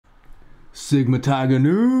Sigma Tiger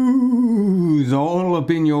News, all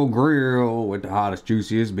up in your grill with the hottest,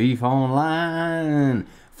 juiciest beef online.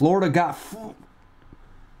 Florida got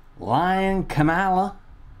Lyin, Kamala.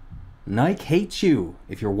 Nike hates you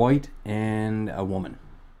if you're white and a woman.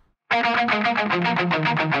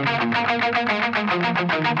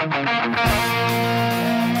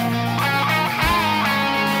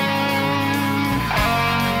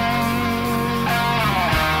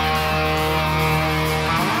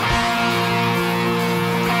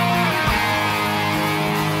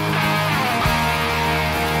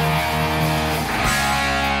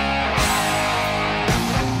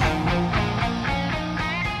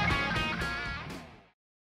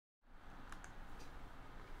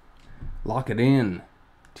 Lock it in.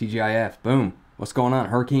 TGIF. Boom. What's going on?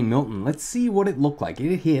 Hurricane Milton. Let's see what it looked like.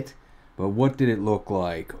 It hit, but what did it look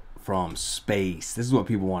like from space? This is what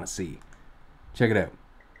people want to see. Check it out.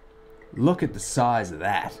 Look at the size of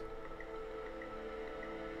that.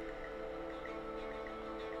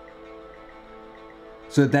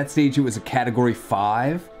 So at that stage, it was a Category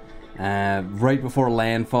 5. Right before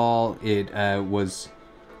landfall, it was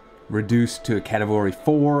reduced to a Category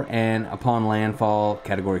 4, and upon landfall,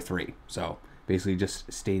 Category 3. So basically just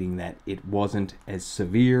stating that it wasn't as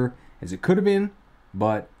severe as it could have been,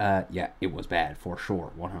 but yeah, it was bad for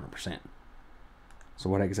sure, 100%. So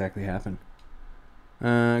what exactly happened?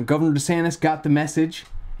 Governor DeSantis got the message,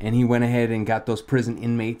 and he went ahead and got those prison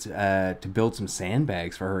inmates to build some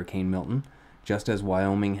sandbags for Hurricane Milton, just as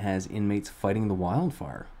Wyoming has inmates fighting the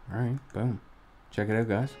wildfire. All right, boom. Check it out,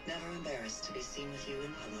 guys. Never embarrassed to be seen with you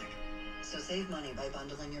in public. So save money by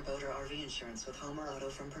bundling your boat or RV insurance with home or auto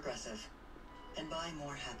from Progressive. And buy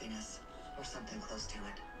more happiness, or something close to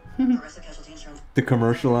it. Progressive Casualty Insurance. The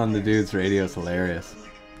commercial on the dude's radio is hilarious.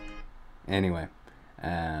 Anyway,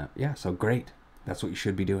 yeah, so great. That's what you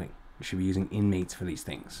should be doing. You should be using inmates for these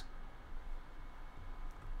things.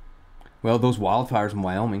 Well, those wildfires in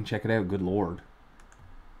Wyoming, check it out, good lord.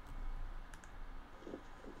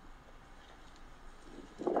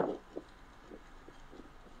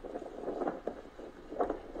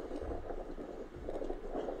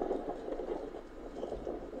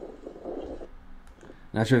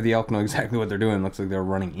 Not sure if the elk know exactly what they're doing. Looks like they're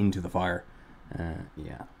running into the fire.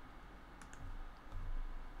 Yeah.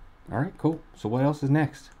 Alright, cool. So what else is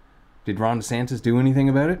next? Did Ron DeSantis do anything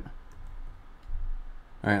about it?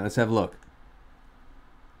 Alright, let's have a look.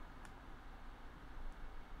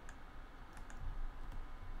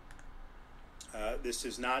 This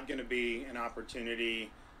is not going to be an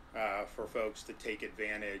opportunity for folks to take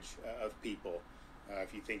advantage of people.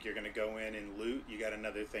 If you think you're going to go in and loot, you got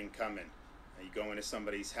another thing coming. You go into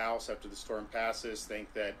somebody's house after the storm passes,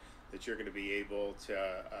 think that you're going to be able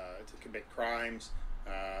to commit crimes.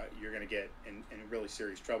 You're going to get in really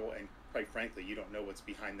serious trouble, and quite frankly, you don't know what's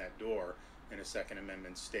behind that door in a Second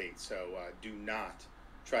Amendment state. So do not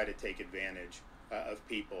try to take advantage of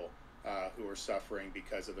people who are suffering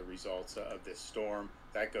because of the results of this storm.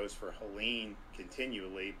 That goes for Lyin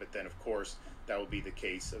continually, but then of course that will be the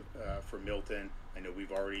case for Milton. I know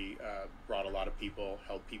we've already brought a lot of people,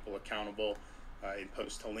 held people accountable in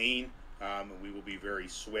post-Lyin, and we will be very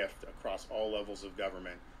swift across all levels of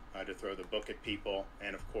government to throw the book at people.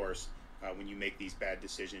 And of course, when you make these bad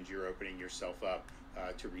decisions, you're opening yourself up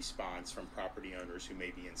to response from property owners who may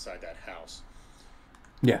be inside that house.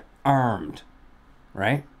 Yeah, armed,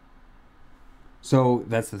 right? So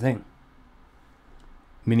that's the thing.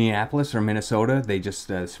 Minneapolis or Minnesota, they just,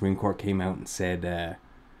 the Supreme Court came out and said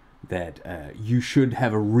that you should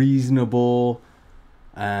have a reasonable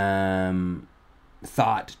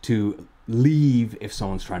thought to leave if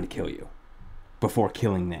someone's trying to kill you before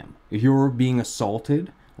killing them. If you're being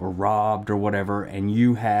assaulted or robbed or whatever, and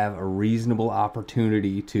you have a reasonable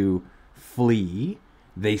opportunity to flee,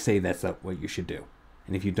 they say that's what you should do.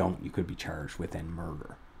 And if you don't, you could be charged with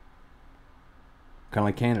murder. Kind of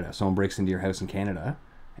like Canada. Someone breaks into your house in Canada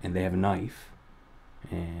and they have a knife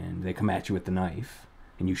and they come at you with the knife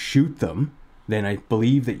and you shoot them, then I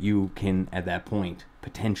believe that you can, at that point,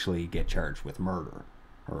 potentially get charged with murder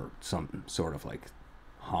or some sort of like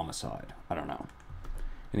homicide. I don't know.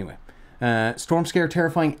 Anyway, storm scare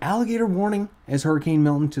terrifying alligator warning as Hurricane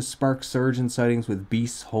Milton to spark surge in sightings with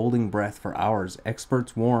beasts holding breath for hours.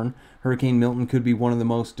 Experts warn Hurricane Milton could be one of the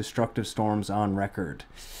most destructive storms on record.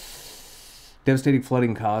 Devastating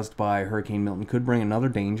flooding caused by Hurricane Milton could bring another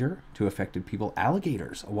danger to affected people.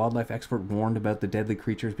 Alligators. A wildlife expert warned about the deadly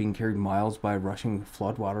creatures being carried miles by rushing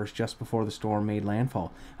floodwaters just before the storm made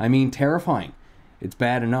landfall. I mean, terrifying. It's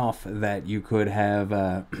bad enough that you could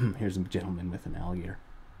have... here's a gentleman with an alligator.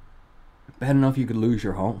 Bad enough you could lose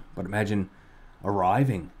your home, but imagine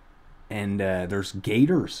arriving and there's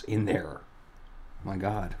gators in there My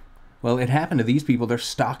God. Well, it happened to these people. They're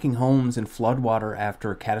stocking homes in floodwater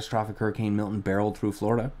after catastrophic Hurricane Milton barreled through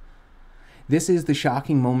Florida. This is the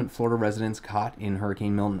shocking moment Florida residents caught in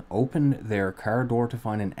Hurricane Milton opened their car door to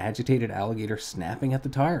find an agitated alligator snapping at the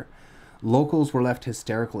tire. Locals were left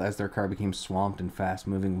hysterical as their car became swamped in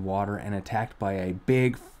fast-moving water and attacked by a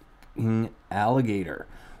big alligator.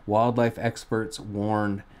 Wildlife experts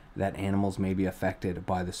warned that animals may be affected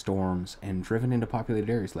by the storms and driven into populated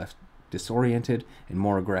areas, left disoriented and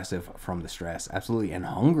more aggressive from the stress. Absolutely, and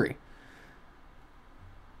hungry.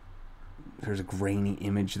 There's a grainy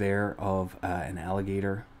image there of an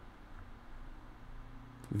alligator.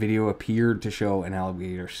 Video appeared to show an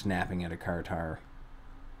alligator snapping at a car tire.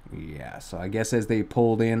 Yeah, so I guess as they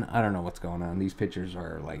pulled in, I don't know what's going on. These pictures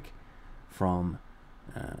are like from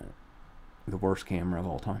the worst camera of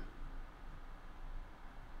all time.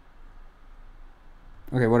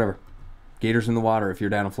 Okay, whatever. Gators in the water. If you're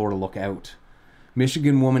down in Florida, look out.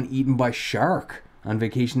 Michigan woman eaten by shark on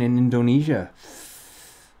vacation in Indonesia.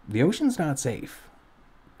 The ocean's not safe.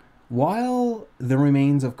 While the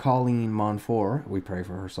remains of Colleen Monfort, we pray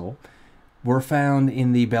for her soul, were found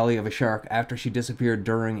in the belly of a shark after she disappeared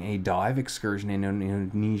during a dive excursion in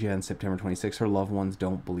Indonesia on September 26, her loved ones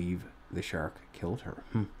don't believe the shark killed her.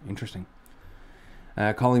 Interesting.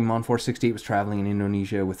 Colleen Monfort, 68, was traveling in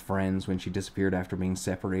Indonesia with friends when she disappeared after being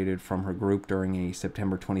separated from her group during a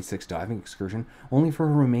September 26 diving excursion, only for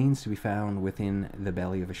her remains to be found within the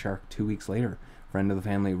belly of a shark 2 weeks later. Friend of the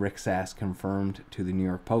family, Rick Sass, confirmed to the New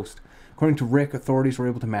York Post. According to Rick, authorities were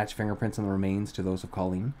able to match fingerprints on the remains to those of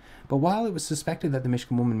Colleen. But while it was suspected that the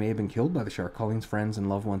Michigan woman may have been killed by the shark, Colleen's friends and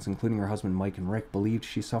loved ones, including her husband Mike and Rick, believed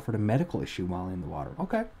she suffered a medical issue while in the water.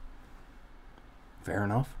 Okay. Fair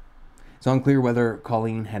enough. It's unclear whether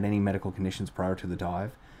Colleen had any medical conditions prior to the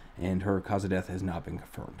dive, and her cause of death has not been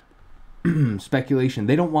confirmed. Speculation.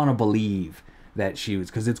 They don't want to believe that she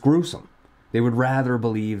was, because it's gruesome. They would rather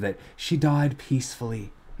believe that she died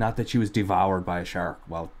peacefully, not that she was devoured by a shark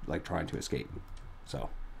while, like, trying to escape. So,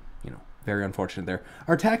 you know, very unfortunate there.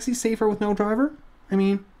 Are taxis safer with no driver? I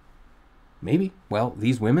mean, maybe. Well,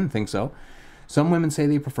 these women think so. Some women say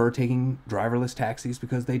they prefer taking driverless taxis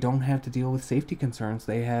because they don't have to deal with safety concerns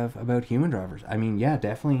they have about human drivers. I mean, yeah,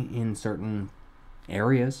 definitely in certain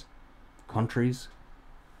areas, countries.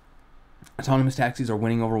 Autonomous taxis are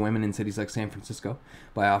winning over women in cities like San Francisco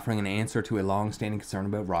by offering an answer to a long-standing concern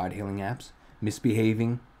about ride-hailing apps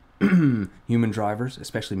misbehaving human drivers,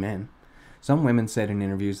 especially men. Some women said in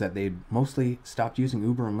interviews that they'd mostly stopped using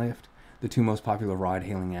Uber and Lyft, the two most popular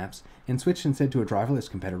ride-hailing apps, and switched instead to a driverless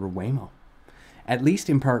competitor, Waymo. At least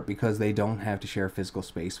in part because they don't have to share physical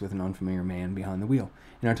space with an unfamiliar man behind the wheel.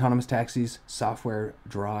 In autonomous taxis, software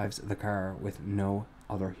drives the car with no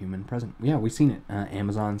other human present. Yeah, we've seen it.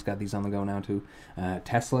 Amazon's got these on the go now too.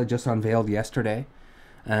 Tesla just unveiled yesterday.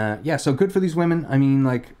 Yeah, so good for these women. I mean,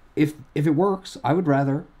 like, if it works, I would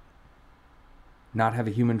rather not have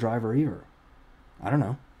a human driver either. I don't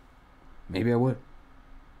know. Maybe I would.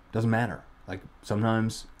 Doesn't matter. Like,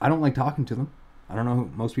 sometimes I don't like talking to them. I don't know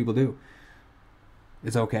who most people do.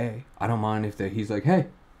 It's okay. I don't mind if he's like, hey,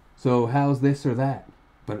 so how's this or that?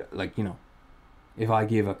 But, like, you know, if I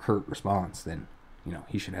give a curt response, then, you know,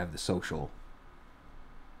 he should have the social,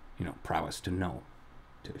 you know, prowess to know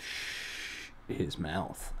to shh his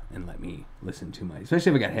mouth and let me listen to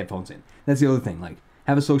especially if I got headphones in. That's the other thing. Like,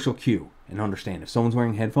 have a social cue and understand if someone's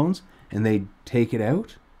wearing headphones and they take it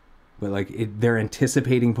out, but, like, they're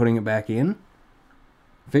anticipating putting it back in,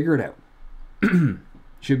 figure it out.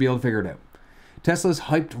 Should be able to figure it out. Tesla's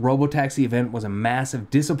hyped robotaxi event was a massive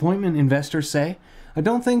disappointment, investors say. I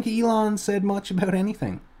don't think Elon said much about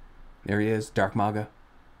anything. There he is, Dark MAGA.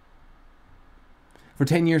 For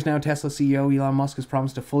 10 years now, Tesla CEO Elon Musk has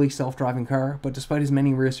promised a fully self-driving car, but despite his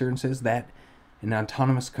many reassurances that an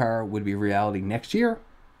autonomous car would be reality next year,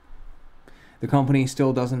 the company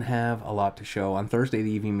still doesn't have a lot to show. On Thursday,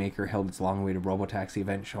 the EV maker held its long-awaited robotaxi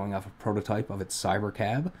event, showing off a prototype of its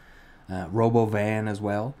Cybercab, Robovan as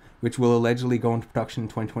well, which will allegedly go into production in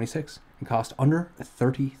 2026 and cost under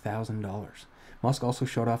 $30,000. Musk also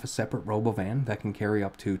showed off a separate Robovan that can carry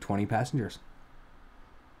up to 20 passengers.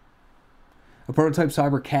 A prototype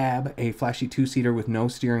Cybercab, a flashy two-seater with no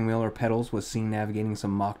steering wheel or pedals, was seen navigating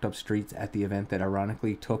some mocked-up streets at the event that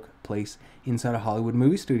ironically took place inside a Hollywood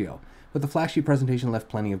movie studio. But the flashy presentation left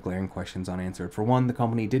plenty of glaring questions unanswered. For one, the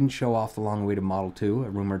company didn't show off the long-awaited Model 2, a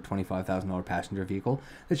rumored $25,000 passenger vehicle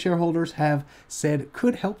that shareholders have said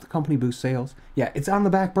could help the company boost sales. Yeah, it's on the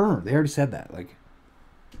back burner. They already said that. Like,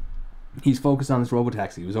 he's focused on this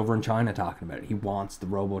robotaxi. He was over in China talking about it. He wants the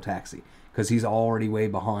robotaxi because he's already way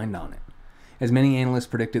behind on it. As many analysts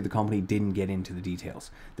predicted, the company didn't get into the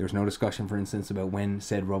details. There was no discussion, for instance, about when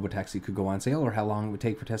said robotaxi could go on sale or how long it would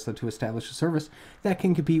take for Tesla to establish a service that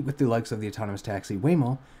can compete with the likes of the autonomous taxi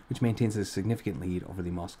Waymo, which maintains a significant lead over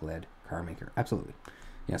the Musk-led car maker. Absolutely.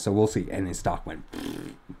 Yeah, so we'll see. And his stock went...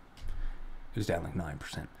 It was down like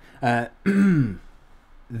 9%.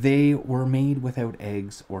 They were made without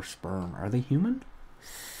eggs or sperm. Are they human?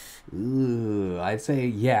 I'd say,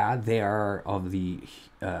 yeah, they are of the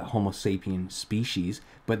Homo sapien species,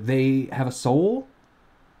 but they have a soul?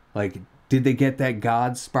 Like, did they get that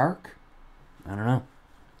God spark? I don't know.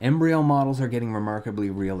 Embryo models are getting remarkably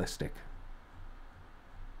realistic.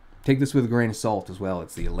 Take this with a grain of salt as well.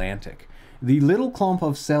 It's the Atlantic. The little clump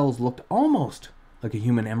of cells looked almost like a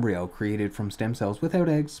human embryo created from stem cells without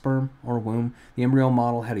eggs, sperm, or womb. The embryo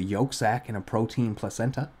model had a yolk sac and a protein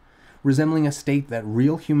placenta, resembling a state that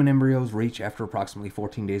real human embryos reach after approximately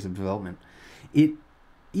 14 days of development. It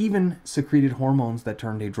even secreted hormones that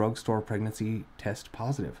turned a drugstore pregnancy test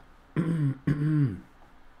positive. To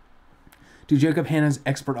Jacob Hanna's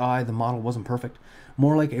expert eye, the model wasn't perfect.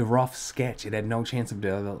 More like a rough sketch. It had no chance of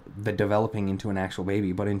developing into an actual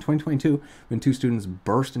baby. But in 2022, when two students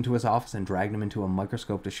burst into his office and dragged him into a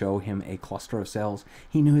microscope to show him a cluster of cells,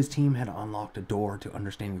 he knew his team had unlocked a door to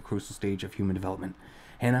understanding a crucial stage of human development.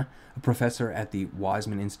 Hanna, a professor at the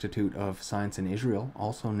Weizmann Institute of Science in Israel,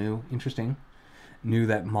 also knew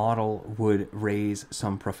that model would raise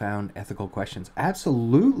some profound ethical questions.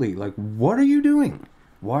 Absolutely. Like, what are you doing?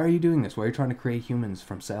 Why are you doing this? Why are you trying to create humans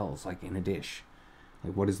from cells, like in a dish?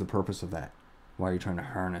 Like, what is the purpose of that? Why are you trying to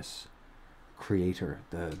harness Creator,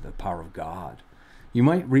 the power of God? You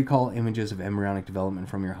might recall images of embryonic development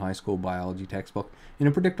from your high school biology textbook. In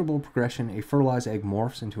a predictable progression, a fertilized egg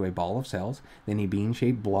morphs into a ball of cells, then a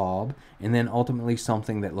bean-shaped blob, and then ultimately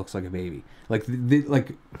something that looks like a baby. Like,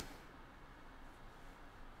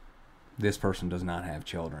 this person does not have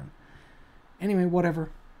children. Anyway,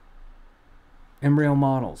 whatever. Embryo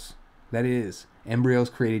models, that is, embryos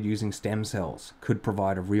created using stem cells, could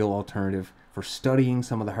provide a real alternative for studying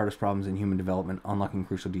some of the hardest problems in human development, unlocking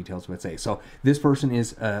crucial details, let's say. So this person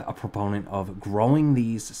is a proponent of growing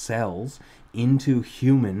these cells into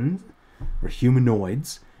humans, or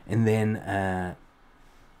humanoids, and then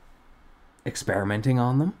experimenting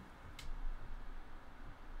on them.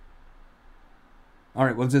 All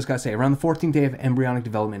right, what does this guy say? Around the 14th day of embryonic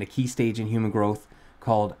development, a key stage in human growth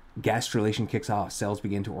called gastrulation kicks off. Cells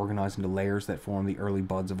begin to organize into layers that form the early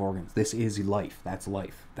buds of organs. This is life. That's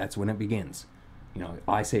life. That's when it begins. You know,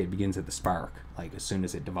 I say it begins at the spark, like as soon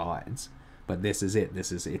as it divides. But this is it.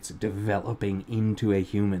 It's developing into a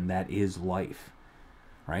human. That is life,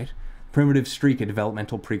 right? Primitive streak, a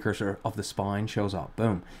developmental precursor of the spine, shows up.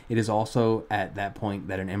 Boom. It is also at that point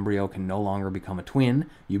that an embryo can no longer become a twin.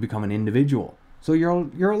 You become an individual. So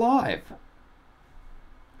you're alive.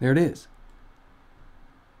 There it is.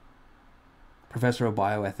 Professor of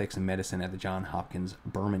Bioethics and Medicine at the Johns Hopkins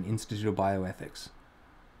Berman Institute of Bioethics.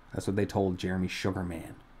 That's what they told Jeremy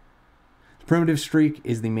Sugarman. The primitive streak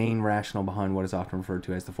is the main rationale behind what is often referred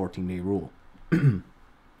to as the 14-day rule.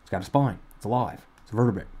 It's got a spine. It's alive. It's a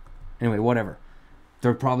vertebrate. Anyway, whatever.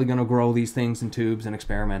 They're probably going to grow these things in tubes and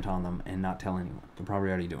experiment on them and not tell anyone. They're probably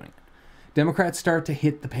already doing it. Democrats start to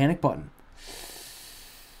hit the panic button.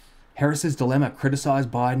 Harris's dilemma, criticize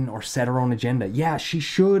Biden or set her own agenda. Yeah, she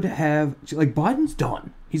should have... Like, Biden's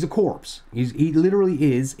done. He's a corpse. He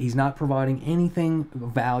literally is. He's not providing anything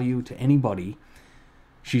of value to anybody.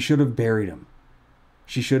 She should have buried him.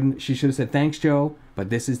 She should have said, thanks, Joe, but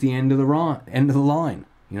this is the end of the line.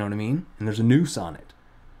 You know what I mean? And there's a noose on it.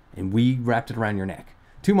 And we wrapped it around your neck.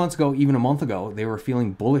 2 months ago, even a month ago, they were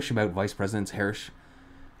feeling bullish about Vice President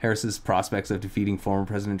Harris's prospects of defeating former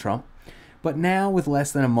President Trump. But now, with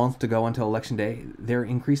less than a month to go until Election Day, they're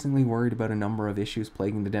increasingly worried about a number of issues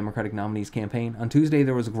plaguing the Democratic nominee's campaign. On Tuesday,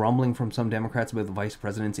 there was grumbling from some Democrats about the vice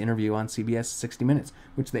president's interview on CBS 60 Minutes,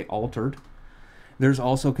 which they altered. There's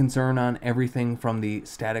also concern on everything from the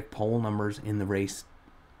static poll numbers in the race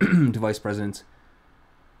to vice president's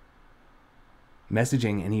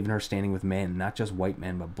messaging and even her standing with men, not just white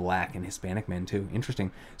men, but black and Hispanic men too.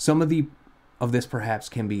 Interesting. Some of this perhaps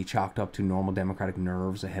can be chalked up to normal Democratic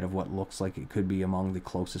nerves ahead of what looks like it could be among the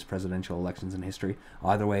closest presidential elections in history.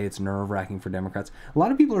 Either way, it's nerve-wracking for Democrats. A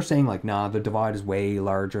lot of people are saying, like, nah, the divide is way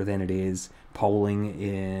larger than it is. Polling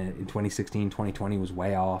in 2016, 2020 was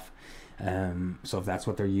way off. So if that's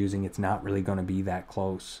what they're using, it's not really going to be that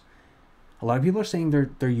close. A lot of people are saying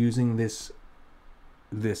they're using this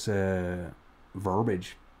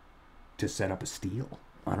verbiage to set up a steal.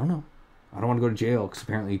 I don't know. I don't want to go to jail because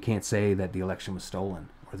apparently you can't say that the election was stolen,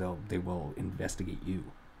 or they will investigate you.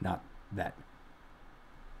 Not that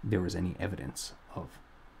there was any evidence of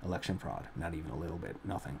election fraud. Not even a little bit.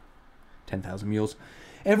 Nothing. 10,000 mules.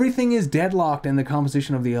 Everything is deadlocked and the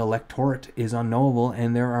composition of the electorate is unknowable,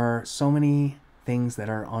 and there are so many things that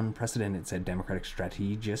are unprecedented, said Democratic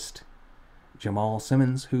strategist Jamal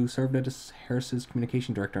Simmons, who served as Harris's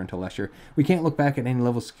communication director until last year. We can't look back at any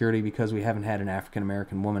level of security because we haven't had an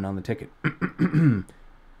African-American woman on the ticket.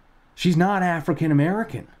 She's not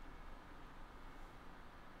African-American.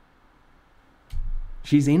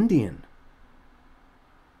 She's Indian.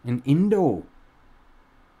 An Indo.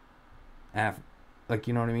 Like,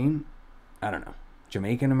 you know what I mean? I don't know.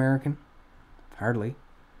 Jamaican-American? Hardly.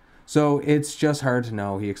 So it's just hard to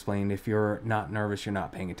know, he explained. If you're not nervous, you're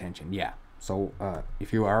not paying attention. Yeah. So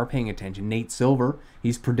if you are paying attention, Nate Silver,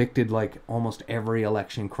 he's predicted like almost every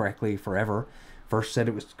election correctly forever. First said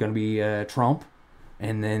it was going to be Trump,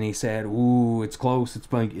 and then he said, ooh, it's close, it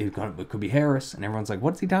could be Harris, and everyone's like,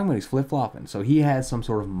 what's he talking about? He's flip-flopping. So he has some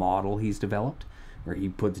sort of model he's developed where he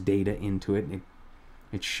puts data into it, and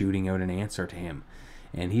it's shooting out an answer to him.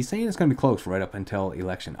 And he's saying it's going to be close right up until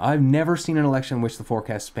election. I've never seen an election in which the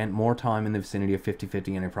forecast spent more time in the vicinity of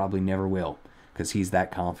 50-50, and I probably never will, because he's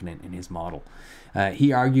that confident in his model.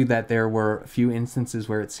 He argued that there were a few instances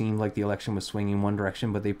where it seemed like the election was swinging one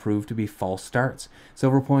direction, but they proved to be false starts.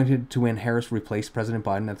 Silver pointed to when Harris replaced President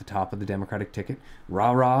Biden at the top of the Democratic ticket.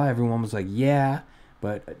 Rah-rah, everyone was like, yeah,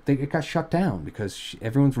 but it got shut down because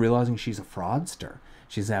everyone's realizing she's a fraudster.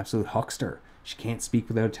 She's an absolute huckster. She can't speak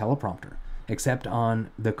without a teleprompter, except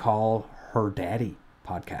on the Call Her Daddy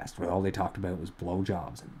podcast, where all they talked about was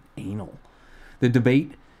blowjobs and anal. The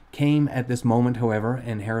debate came at this moment, however,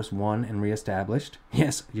 and Harris won and reestablished.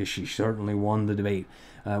 Yes, she certainly won the debate.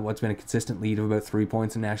 What's been a consistent lead of about 3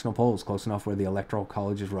 points in national polls, close enough where the Electoral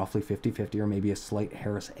College is roughly 50-50 or maybe a slight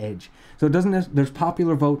Harris edge. So it doesn't. There's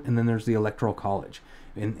popular vote and then there's the Electoral College.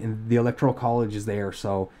 And the Electoral College is there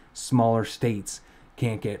so smaller states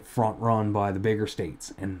can't get front run by the bigger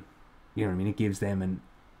states. And, you know what I mean? It gives them an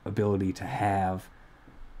ability to have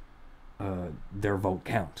their vote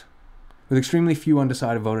count. With extremely few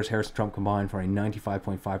undecided voters, Harris and Trump combined for a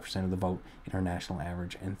 95.5% of the vote in our national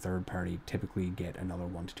average, and third party typically get another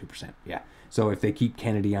 1 to 2%. Yeah. So if they keep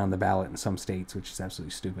Kennedy on the ballot in some states, which is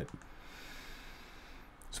absolutely stupid.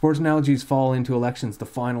 Sports analogies fall into elections. The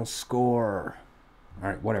final score. All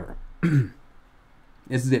right, whatever.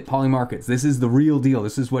 This is it. Polymarkets. This is the real deal.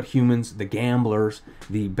 This is what humans, the gamblers,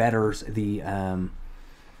 the bettors, the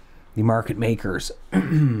market makers,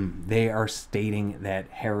 they are stating that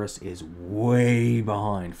Harris is way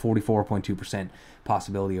behind, 44.2%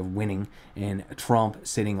 possibility of winning, and Trump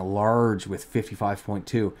sitting large with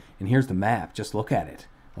 55.2%. And here's the map. Just look at it.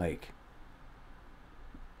 Like,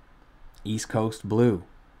 East Coast blue,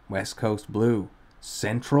 West Coast blue,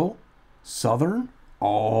 Central, Southern,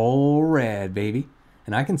 all red, baby.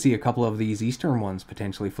 And I can see a couple of these Eastern ones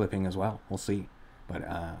potentially flipping as well. We'll see. But,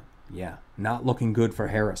 yeah, not looking good for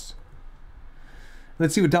Harris.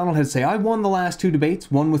 Let's see what Donald had to say. I won the last two debates,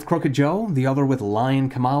 one with Crooked Joe, the other with Lyin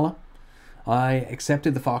Kamala. I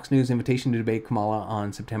accepted the Fox News invitation to debate Kamala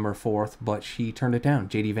on September 4th, but she turned it down.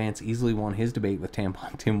 J.D. Vance easily won his debate with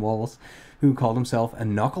Tampon Tim Walz, who called himself a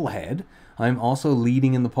knucklehead. I'm also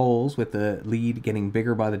leading in the polls, with the lead getting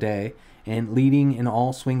bigger by the day, and leading in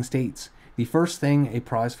all swing states. The first thing a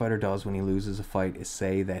prize fighter does when he loses a fight is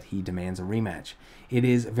say that he demands a rematch. It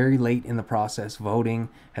is very late in the process. Voting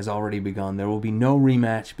has already begun. There will be no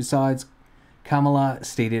rematch. Besides, Kamala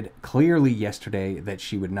stated clearly yesterday that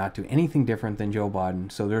she would not do anything different than Joe Biden,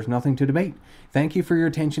 so there's nothing to debate. Thank you for your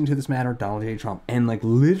attention to this matter, Donald J. Trump. And like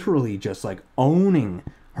literally just like owning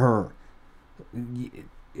her.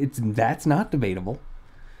 That's not debatable.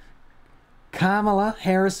 Kamala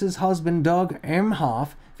Harris's husband, Doug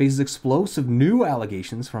Emhoff, faces explosive new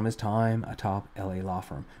allegations from his time atop LA law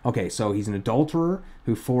firm. Okay, so he's an adulterer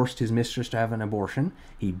who forced his mistress to have an abortion.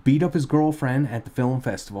 He beat up his girlfriend at the film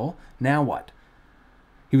festival. Now what?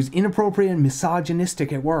 He was inappropriate and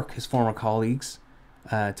misogynistic at work, his former colleagues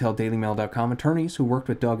tell DailyMail.com. Attorneys who worked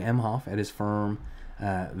with Doug Emhoff at his firm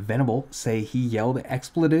Venable say he yelled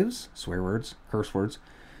expletives, swear words, curse words,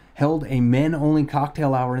 held a men-only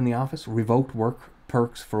cocktail hour in the office, revoked work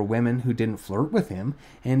perks for women who didn't flirt with him,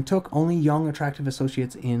 and took only young, attractive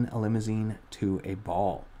associates in a limousine to a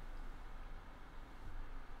ball.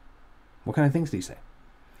 What kind of things do you say?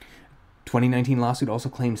 2019 lawsuit also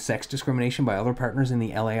claimed sex discrimination by other partners in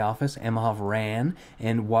the LA office Emhoff ran,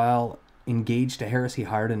 and while engaged to Harris, he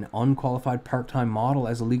hired an unqualified part-time model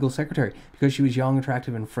as a legal secretary because she was young,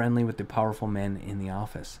 attractive, and friendly with the powerful men in the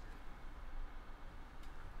office.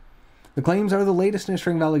 The claims are the latest in a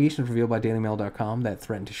string of allegations revealed by DailyMail.com that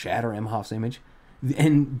threaten to shatter Emhoff's image.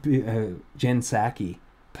 And Jen Psaki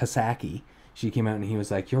Psaki. She came out and he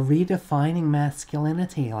was like, "You're redefining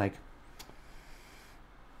masculinity." Like,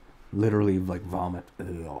 literally, like, vomit.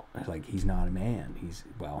 Ugh. Like, he's not a man.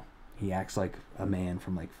 He acts like a man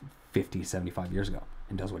from, like, 50, 75 years ago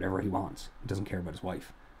and does whatever he wants. He doesn't care about his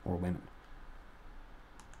wife or women.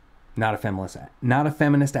 Not a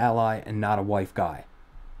feminist ally, and not a wife guy.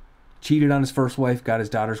 Cheated on his first wife, got his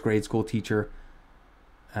daughter's grade school teacher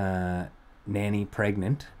nanny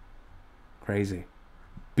pregnant. Crazy.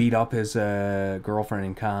 Beat up his girlfriend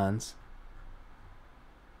in cons.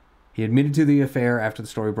 He admitted to the affair after the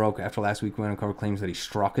story broke. After last week, when uncovered claims that he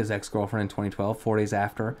struck his ex-girlfriend in 2012. 4 days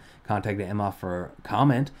after, contacted Emma for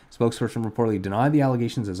comment. Spokesperson reportedly denied the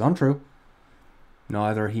allegations as untrue.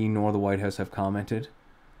 Neither he nor the White House have commented.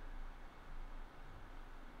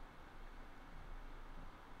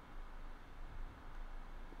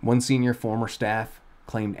 One senior former staff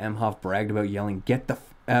claimed Emhoff bragged about yelling, "Get the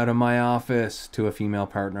out of my office," to a female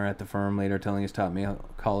partner at the firm, later telling his top male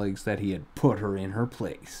colleagues that he had put her in her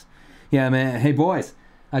place. "Yeah, man. Hey, boys,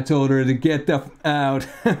 I told her to get the out."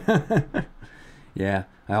 Yeah,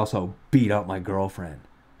 I also beat up my girlfriend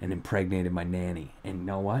and impregnated my nanny. And you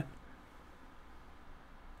know what?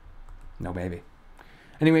 No, baby.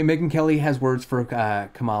 Anyway, Megyn Kelly has words for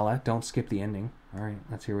Kamala. Don't skip the ending. All right,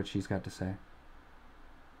 let's hear what she's got to say.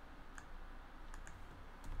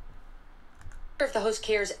 If the host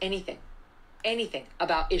cares anything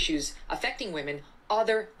about issues affecting women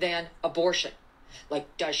other than abortion.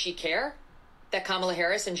 Like, does she care that Kamala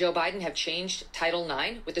Harris and Joe Biden have changed Title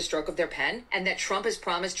IX with the stroke of their pen, and that Trump has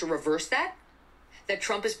promised to reverse that? That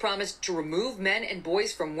Trump has promised to remove men and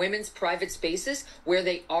boys from women's private spaces where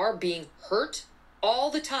they are being hurt all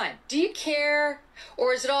the time? Do you care?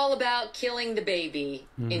 Or is it all about killing the baby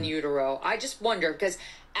in utero? I just wonder, because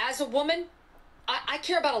as a woman, I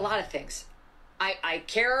care about a lot of things. I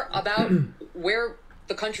care about where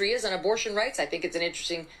the country is on abortion rights. I think it's an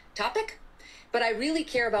interesting topic. But I really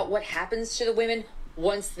care about what happens to the women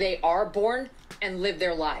once they are born and live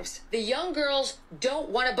their lives. The young girls don't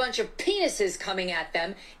want a bunch of penises coming at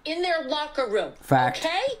them in their locker room. Fact.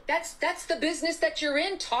 Okay? That's the business that you're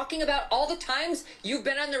in, talking about all the times you've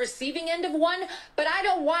been on the receiving end of one. But I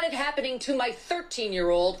don't want it happening to my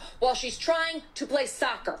 13-year-old while she's trying to play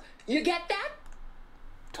soccer. You get that?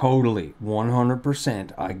 Totally.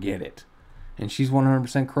 100%. I get it. And she's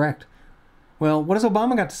 100% correct. Well, what has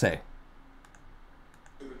Obama got to say?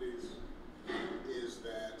 Is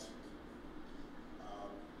that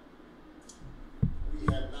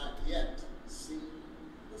we have not yet seen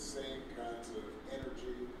the same kinds of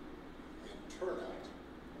energy and turnout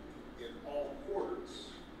in all quarters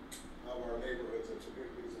of our neighborhoods and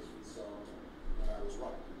communities as we saw when I was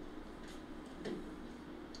running.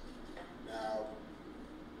 Now,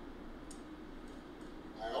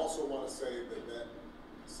 I also want to say that that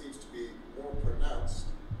seems to be more pronounced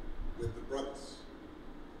with the brothers.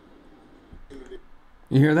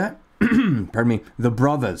 You hear that? Pardon me. The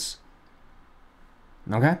brothers.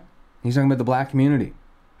 Okay? He's talking about the black community.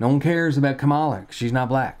 No one cares about Kamala. She's not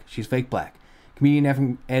black. She's fake black.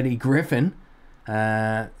 Comedian Eddie Griffin.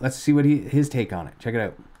 Let's see what his take on it. Check it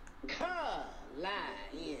out.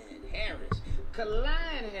 Lyin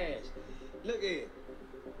Harris. Look at it.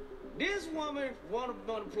 This woman wanted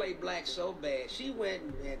to play black so bad, she went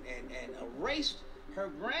and erased her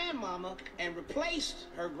grandmama and replaced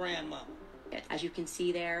her grandmama. As you can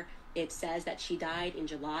see there, it says that she died in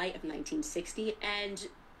July of 1960, and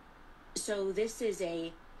so this is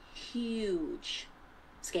a huge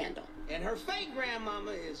scandal. And her fake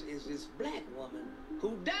grandmama is this black woman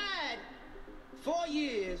who died 4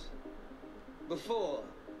 years before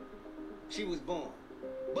she was born.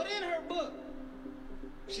 But in her book,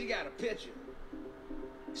 she got a picture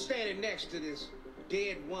standing next to this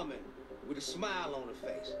dead woman with a smile on her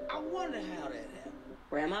face. I wonder how that happened.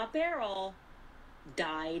 Grandma Beryl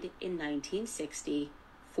died in 1960,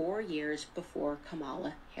 4 years before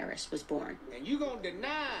Kamala Harris was born. And you gonna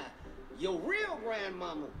deny your real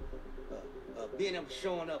grandmama being up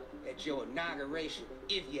showing up at your inauguration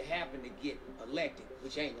if you happen to get elected,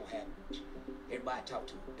 which ain't gonna happen. Everybody I talk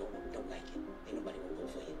to don't like you. Ain't nobody gonna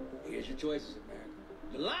vote for you. Here's your choices, America.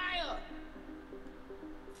 The liar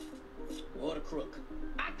or the crook.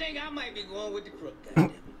 I think I might be going with the crook,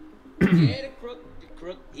 goddamn it. Yeah, the crook.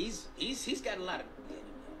 He's got a lot of.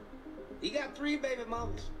 He got 3 baby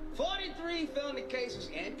mamas, 43 felony cases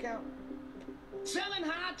and count. Selling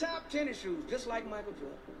high top tennis shoes just like Michael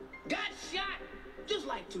Jordan. Got shot just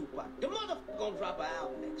like Tupac. The motherfucker gonna drop an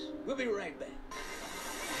album next. We'll be right back.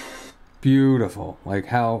 Beautiful. Like,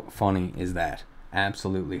 how funny is that?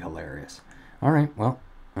 Absolutely hilarious. All right, well,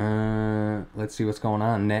 Let's see what's going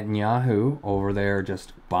on. Netanyahu over there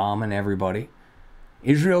just bombing everybody.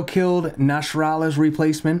 Israel killed Nasrallah's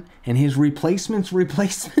replacement and his replacement's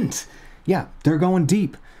replacement. Yeah, they're going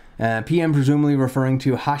deep. PM presumably referring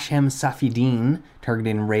to Hashem Safieddine,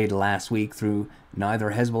 targeted in raid last week through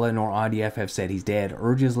neither Hezbollah nor IDF have said he's dead,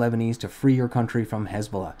 urges Lebanese to free your country from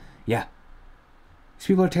Hezbollah. Yeah. These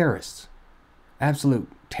people are terrorists. Absolute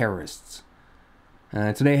terrorists.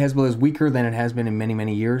 Today, Hezbollah is weaker than it has been in many,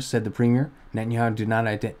 many years, said the premier. Netanyahu did not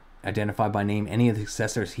identify by name any of the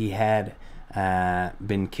successors he had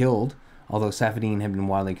been killed, although Safieddine had been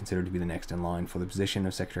widely considered to be the next in line for the position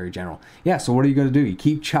of Secretary General. Yeah, so what are you going to do? You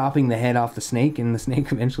keep chopping the head off the snake, and the snake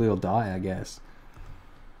eventually will die, I guess.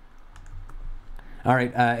 All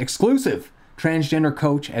right, exclusive. Transgender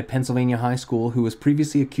coach at Pennsylvania High School who was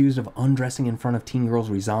previously accused of undressing in front of teen girls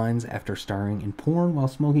resigns after starring in porn while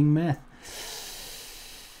smoking meth.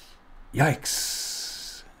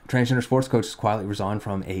 Yikes. Transgender sports coach has quietly resigned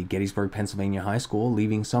from a Gettysburg, Pennsylvania high school,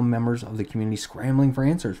 leaving some members of the community scrambling for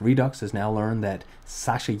answers. Redux has now learned that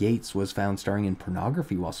Sasha Yates was found starring in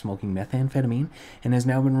pornography while smoking methamphetamine and has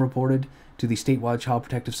now been reported to the statewide Child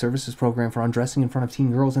Protective Services program for undressing in front of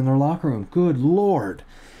teen girls in their locker room. Good Lord.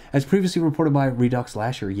 As previously reported by Redux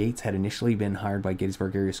last year, Yates had initially been hired by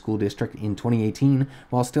Gettysburg Area School District in 2018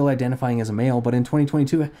 while still identifying as a male, but in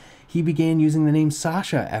 2022 he began using the name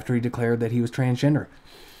Sasha after he declared that he was transgender.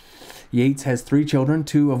 Yates has 3 children,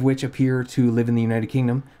 2 of which appear to live in the United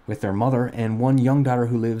Kingdom with their mother, and 1 young daughter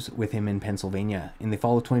who lives with him in Pennsylvania. In the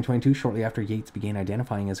fall of 2022, shortly after Yates began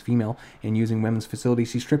identifying as female and using women's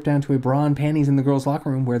facilities, he stripped down to a bra and panties in the girls' locker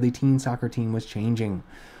room where the teen soccer team was changing.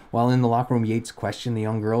 While in the locker room, Yates questioned the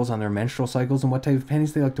young girls on their menstrual cycles and what type of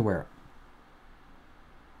panties they like to wear.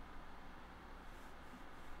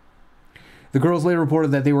 The girls later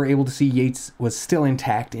reported that they were able to see Yates was still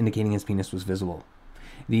intact, indicating his penis was visible.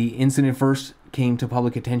 The incident first came to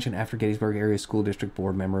public attention after Gettysburg Area School District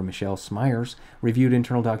Board member Michelle Smyers reviewed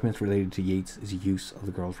internal documents related to Yates' use of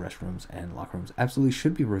the girls' restrooms and locker rooms. Absolutely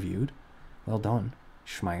should be reviewed. Well done,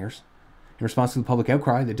 Smyers. In response to the public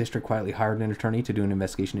outcry, the district quietly hired an attorney to do an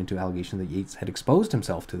investigation into allegations that Yates had exposed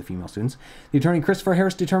himself to the female students. The attorney, Christopher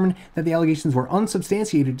Harris, determined that the allegations were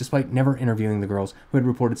unsubstantiated despite never interviewing the girls who had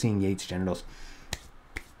reported seeing Yates' genitals.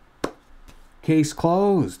 Case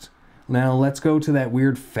closed. Now let's go to that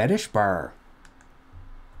weird fetish bar.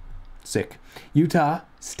 Sick. Utah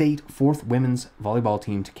State 4th women's volleyball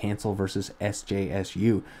team to cancel versus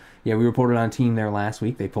SJSU. Yeah, we reported on team there last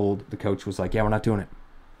week. The coach was like, yeah, we're not doing it.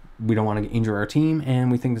 We don't want to injure our team,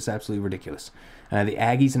 and we think this is absolutely ridiculous. The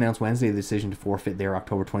Aggies announced Wednesday the decision to forfeit their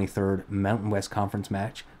October 23rd Mountain West Conference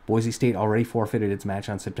match. Boise State already forfeited its match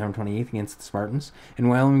on September 28th against the Spartans, and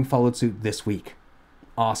Wyoming followed suit this week.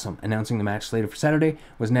 Awesome. Announcing the match slated for Saturday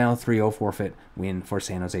was now a 3-0 forfeit win for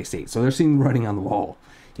San Jose State. So they're seeing writing on the wall.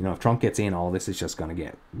 You know, if Trump gets in, all this is just going to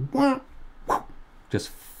get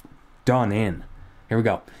just done in. Here we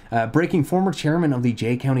go. Breaking former chairman of the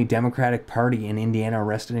Jay County Democratic Party in Indiana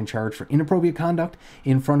arrested and charged for inappropriate conduct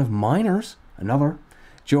in front of minors. Another.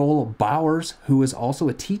 Joel Bowers, who is also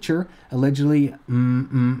a teacher, allegedly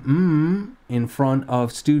in front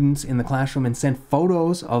of students in the classroom and sent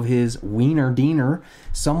photos of his wiener diener.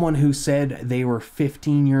 Someone who said they were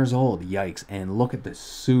 15 years old. Yikes. And look at this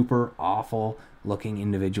super awful looking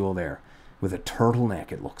individual there with a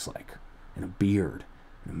turtleneck, it looks like, and a beard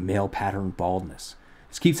and a male pattern baldness.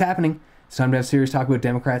 This keeps happening. It's time to have serious talk about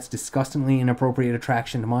Democrats' disgustingly inappropriate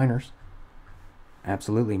attraction to minors.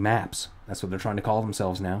 Absolutely, MAPS. That's what they're trying to call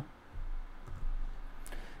themselves now.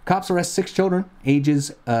 Cops arrest 6 children,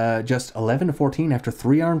 ages just 11 to 14, after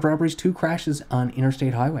 3 armed robberies, 2 crashes on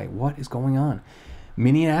interstate highway. What is going on?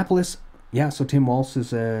 Minneapolis, yeah, so Tim Walz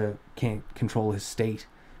can't control his state.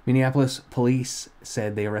 Minneapolis police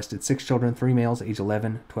said they arrested 6 children, 3 males aged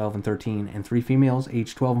 11, 12, and 13, and 3 females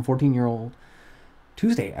aged 12 and 14-year-old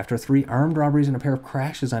Tuesday after 3 armed robberies and a pair of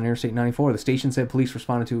crashes on Interstate 94. The station said police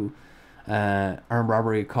responded to armed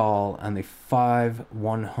robbery call on the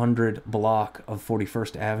 5100 block of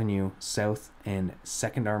 41st Avenue South and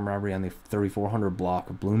second armed robbery on the 3400 block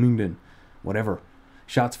of Bloomington. Whatever.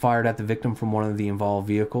 Shots fired at the victim from one of the involved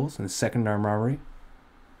vehicles in the second armed robbery.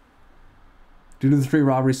 Due to the 3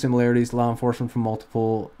 robbery similarities, law enforcement from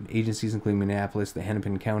multiple agencies, including Minneapolis, the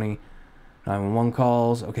Hennepin County 911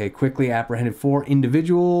 calls. Okay, quickly apprehended 4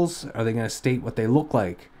 individuals. Are they going to state what they look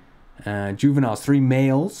like? Juveniles, 3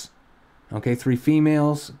 males. Okay, 3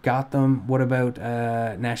 females. Got them. What about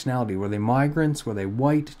nationality? Were they migrants? Were they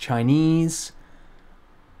white? Chinese?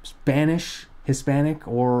 Spanish? Hispanic?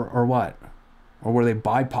 Or what? Or were they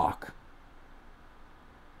BIPOC?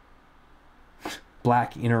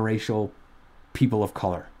 Black interracial people of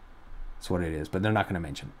color. That's what it is. But they're not going to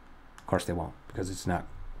mention it. Of course they won't, because it's not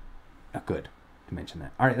good to mention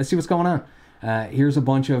that. All right, let's see what's going on. Here's a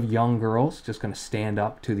bunch of young girls just going to stand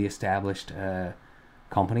up to the established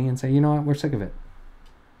company and say, you know what, we're sick of it.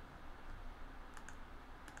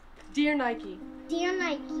 Dear Nike. Dear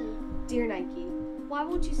Nike. Dear Nike. Why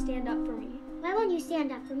won't you stand up for me? Why won't you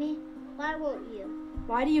stand up for me? Why won't you?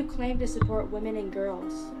 Why do you claim to support women and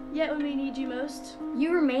girls? Yet when we need you most,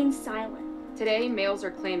 you remain silent. Today, males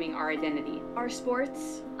are claiming our identity. Our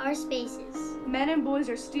sports, our spaces. Men and boys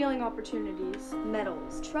are stealing opportunities,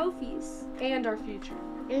 medals, trophies, and our future.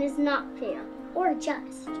 It is not fair or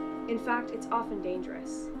just. In fact, it's often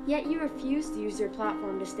dangerous. Yet you refuse to use your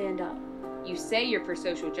platform to stand up. You say you're for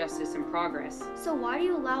social justice and progress. So why do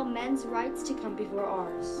you allow men's rights to come before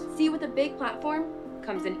ours? See, with a big platform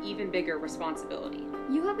comes an even bigger responsibility.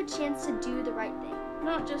 You have a chance to do the right thing,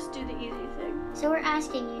 not just do the easy thing. So we're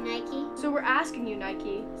asking you, Nike. So we're asking you,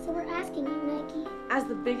 Nike. So we're asking you, Nike. As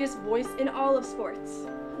the biggest voice in all of sports.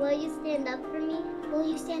 Will you stand up for me? Will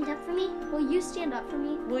you stand up for me? Will you stand up for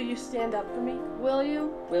me? Will you stand up for me? Will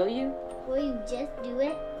you? Will you? Will you just do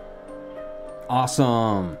it?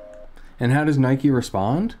 Awesome. And how does Nike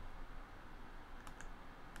respond?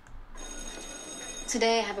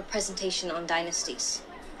 Today I have a presentation on dynasties.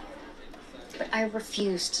 But I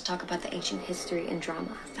refuse to talk about the ancient history and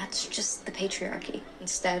drama. That's just the patriarchy.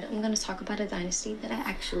 Instead, I'm going to talk about a dynasty that I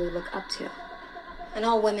actually look up to. An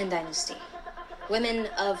all-women dynasty. Women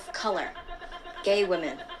of color. Gay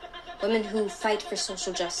women. Women who fight for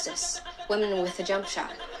social justice. Women with a jump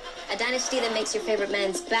shot. A dynasty that makes your favorite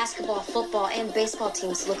men's basketball, football, and baseball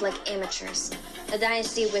teams look like amateurs. A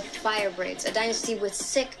dynasty with fire braids. A dynasty with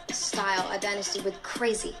sick style. A dynasty with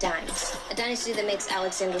crazy dimes. A dynasty that makes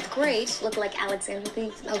Alexander the Great look like Alexander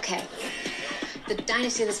the... Okay. The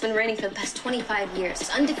dynasty that's been reigning for the past 25 years.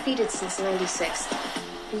 It's undefeated since '96.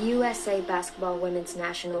 The USA basketball women's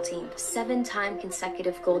national team. 7-time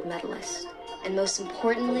consecutive gold medalist. And most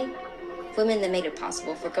importantly, women that made it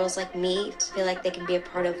possible for girls like me to feel like they can be a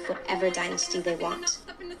part of whatever dynasty they want.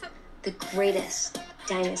 The greatest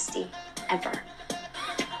dynasty ever.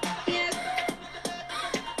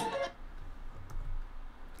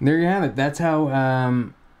 There you have it. That's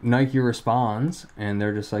how Nike responds. And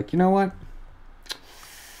they're just like, you know what?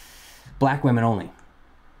 Black women only.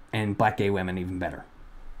 And black gay women even better.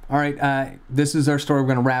 All right, this is our story. We're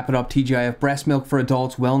going to wrap it up. TGIF, breast milk for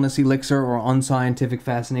adults, wellness elixir or unscientific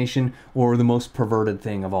fascination, or the most perverted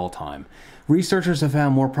thing of all time. Researchers have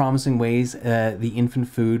found more promising ways the infant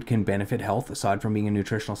food can benefit health, aside from being a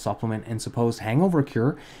nutritional supplement and supposed hangover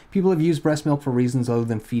cure. People have used breast milk for reasons other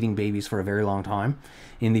than feeding babies for a very long time.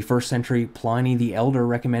 In the 1st century, Pliny the Elder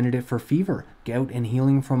recommended it for fever, gout, and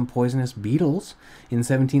healing from poisonous beetles. In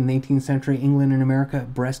 17th and 18th century England and America,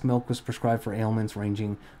 breast milk was prescribed for ailments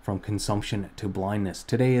ranging from consumption to blindness.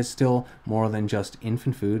 Today is still more than just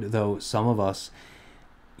infant food, though some of us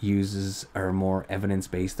uses are more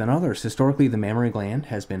evidence-based than others. Historically, the mammary gland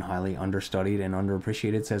has been highly understudied and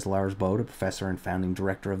underappreciated, says Lars Bode, a professor and founding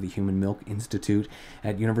director of the Human Milk Institute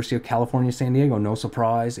at University of California, San Diego. No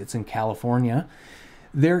surprise, it's in California.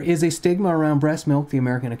 There is a stigma around breast milk. The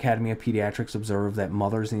American Academy of Pediatrics observed that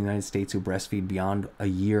mothers in the United States who breastfeed beyond a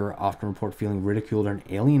year often report feeling ridiculed and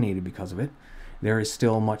alienated because of it. There is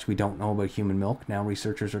still much we don't know about human milk. Now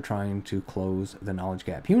researchers are trying to close the knowledge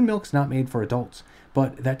gap. Human milk's not made for adults,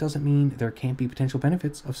 but that doesn't mean there can't be potential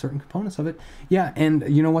benefits of certain components of it. Yeah, and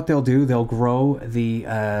you know what they'll do? They'll grow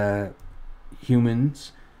the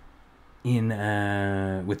humans in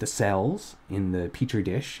with the cells in the petri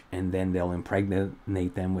dish, and then they'll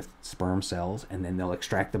impregnate them with sperm cells, and then they'll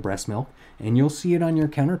extract the breast milk, and you'll see it on your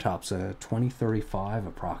countertops 2035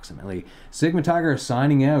 approximately. Sigma Tiger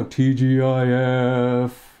signing out.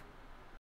 TGIF.